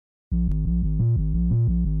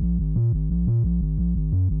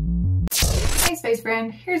space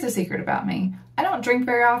friend, here's a secret about me. I don't drink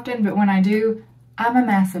very often, but when I do, I'm a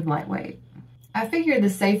massive lightweight. I figured the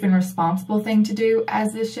safe and responsible thing to do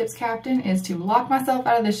as this ship's captain is to lock myself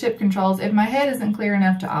out of the ship controls if my head isn't clear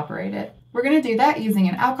enough to operate it. We're going to do that using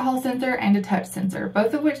an alcohol sensor and a touch sensor,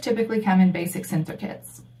 both of which typically come in basic sensor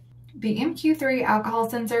kits. The MQ3 alcohol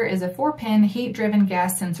sensor is a 4-pin heat-driven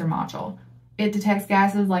gas sensor module. It detects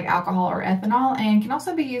gases like alcohol or ethanol and can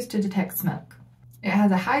also be used to detect smoke. It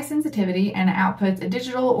has a high sensitivity and outputs a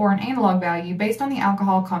digital or an analog value based on the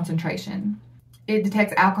alcohol concentration. It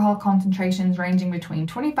detects alcohol concentrations ranging between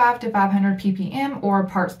 25 to 500 ppm or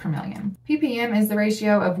parts per million. ppm is the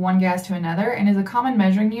ratio of one gas to another and is a common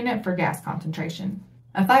measuring unit for gas concentration.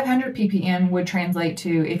 A 500 ppm would translate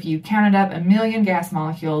to, if you counted up 1,000,000 gas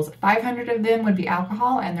molecules, 500 of them would be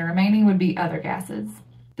alcohol and the remaining would be other gases.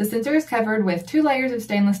 The sensor is covered with 2 layers of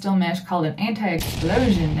stainless steel mesh called an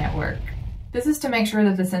anti-explosion network. This is to make sure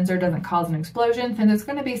that the sensor doesn't cause an explosion since it's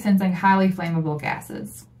going to be sensing highly flammable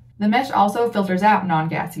gases. The mesh also filters out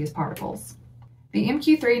non-gaseous particles. The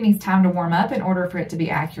MQ3 needs time to warm up in order for it to be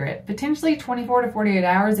accurate, potentially 24 to 48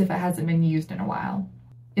 hours if it hasn't been used in a while.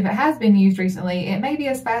 If it has been used recently, it may be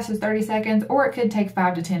as fast as 30 seconds or it could take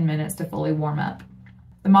 5 to 10 minutes to fully warm up.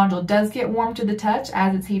 The module does get warm to the touch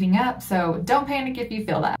as it's heating up, so don't panic if you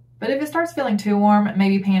feel that. But if it starts feeling too warm,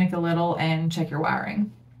 maybe panic a little and check your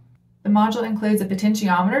wiring. The module includes a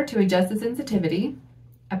potentiometer to adjust the sensitivity,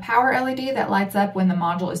 a power LED that lights up when the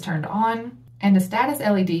module is turned on, and a status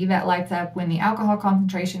LED that lights up when the alcohol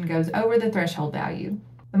concentration goes over the threshold value.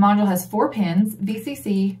 The module has 4 pins,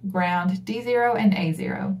 VCC, ground, D0, and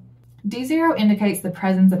A0. D0 indicates the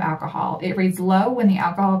presence of alcohol. It reads low when the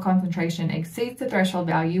alcohol concentration exceeds the threshold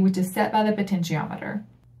value, which is set by the potentiometer.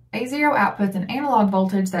 A0 outputs an analog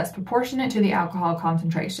voltage that's proportionate to the alcohol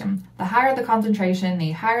concentration. The higher the concentration,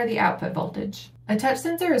 the higher the output voltage. A touch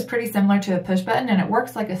sensor is pretty similar to a push button and it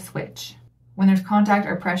works like a switch. When there's contact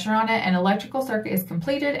or pressure on it, an electrical circuit is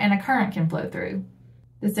completed and a current can flow through.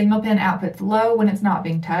 The signal pin outputs low when it's not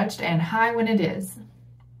being touched and high when it is.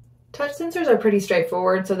 Touch sensors are pretty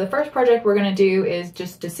straightforward, so the first project we're going to do is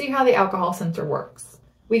just to see how the alcohol sensor works.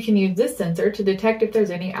 We can use this sensor to detect if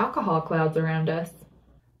there's any alcohol clouds around us.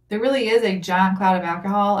 There really is a giant cloud of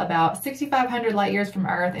alcohol about 6,500 light years from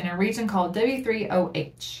Earth in a region called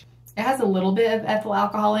W3OH. It has a little bit of ethyl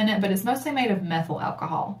alcohol in it, but it's mostly made of methyl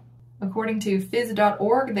alcohol. According to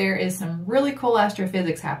phys.org, there is some really cool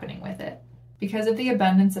astrophysics happening with it. Because of the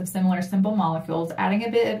abundance of similar simple molecules, adding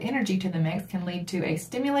a bit of energy to the mix can lead to a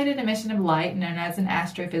stimulated emission of light known as an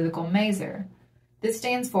astrophysical maser. This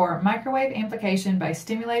stands for microwave amplification by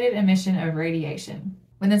stimulated emission of radiation.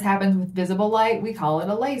 When this happens with visible light, we call it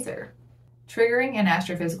a laser. Triggering an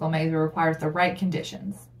astrophysical maser requires the right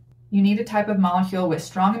conditions. You need a type of molecule with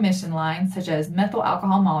strong emission lines, such as methyl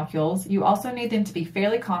alcohol molecules. You also need them to be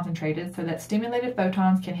fairly concentrated so that stimulated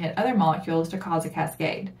photons can hit other molecules to cause a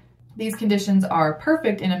cascade. These conditions are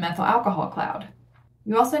perfect in a methyl alcohol cloud.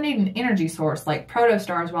 You also need an energy source like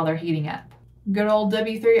protostars while they're heating up. Good old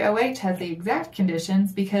W3OH has the exact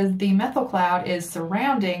conditions because the methyl cloud is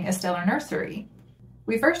surrounding a stellar nursery.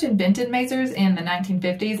 We first invented masers in the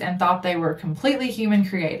 1950s and thought they were completely human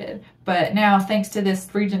created, but now thanks to this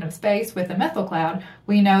region of space with a methyl cloud,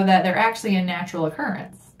 we know that they're actually a natural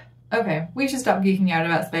occurrence. Okay, we should stop geeking out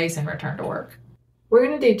about space and return to work. We're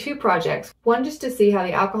going to do 2 projects, one just to see how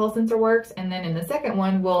the alcohol sensor works, and then in the second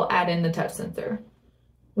one we'll add in the touch sensor.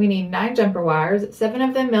 We need 9 jumper wires, 7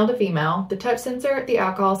 of them male to female, the touch sensor, the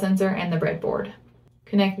alcohol sensor, and the breadboard.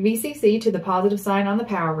 Connect VCC to the positive sign on the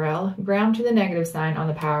power rail, ground to the negative sign on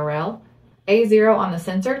the power rail, A0 on the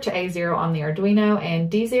sensor to A0 on the Arduino,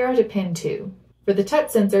 and D0 to pin 2. For the touch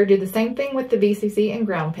sensor, do the same thing with the VCC and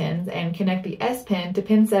ground pins, and connect the S pin to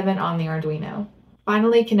pin 7 on the Arduino.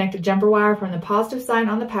 Finally, connect a jumper wire from the positive sign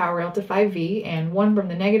on the power rail to 5V, and one from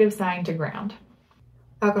the negative sign to ground.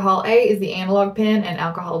 Alcohol A is the analog pin and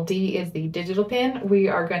alcohol D is the digital pin. We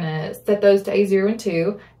are going to set those to A0 and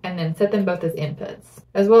 2 and then set them both as inputs,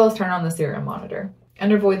 as well as turn on the serial monitor.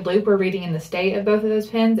 Under void loop, we're reading in the state of both of those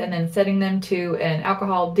pins and then setting them to an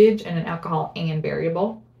alcohol dig and an alcohol and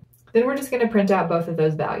variable. Then we're just going to print out both of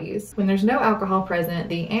those values. When there's no alcohol present,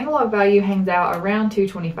 the analog value hangs out around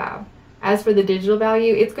 225. As for the digital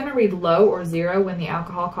value, it's going to read low or 0 when the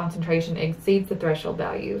alcohol concentration exceeds the threshold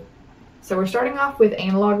value. So we're starting off with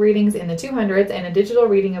analog readings in the 200s and a digital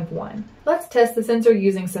reading of 1. Let's test the sensor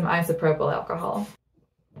using some isopropyl alcohol.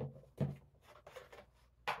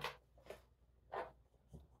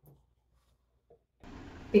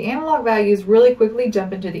 The analog values really quickly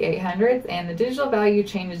jump into the 800s and the digital value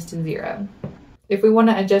changes to 0. If we want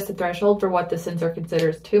to adjust the threshold for what the sensor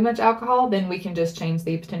considers too much alcohol, then we can just change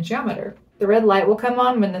the potentiometer. The red light will come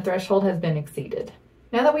on when the threshold has been exceeded.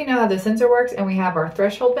 Now that we know how the sensor works and we have our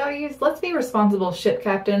threshold values, let's be responsible ship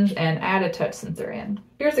captains and add a touch sensor in.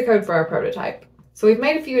 Here's the code for our prototype. So we've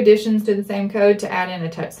made a few additions to the same code to add in a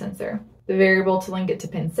touch sensor. The variable to link it to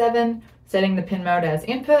pin 7, setting the pin mode as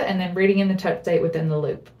input, and then reading in the touch state within the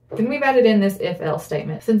loop. Then we've added in this if-else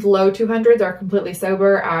statement. Since low 200s are completely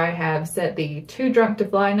sober, I have set the too drunk to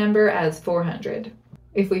fly number as 400.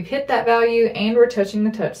 If we've hit that value and we're touching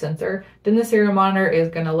the touch sensor, then the serial monitor is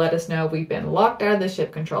going to let us know we've been locked out of the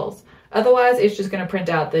ship controls. Otherwise, it's just going to print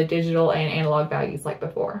out the digital and analog values like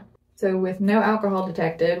before. So with no alcohol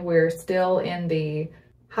detected, we're still in the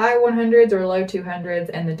high 100s or low 200s,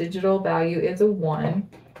 and the digital value is a 1.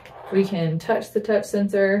 We can touch the touch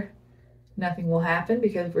sensor. Nothing will happen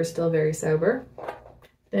because we're still very sober.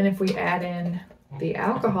 Then if we add in the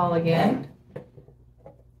alcohol again,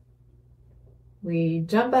 we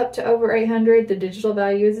jump up to over 800. The digital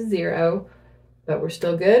value is a 0, but we're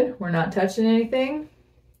still good. We're not touching anything.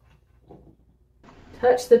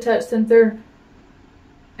 Touch the touch sensor,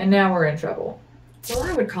 and now we're in trouble. Well,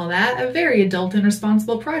 I would call that a very adult and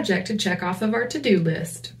responsible project to check off of our to-do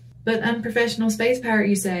list. But unprofessional space pirate,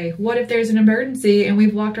 you say, what if there's an emergency and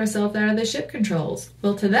we've locked ourselves out of the ship controls?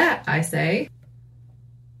 Well, to that I say,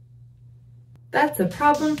 that's a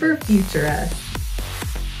problem for future us.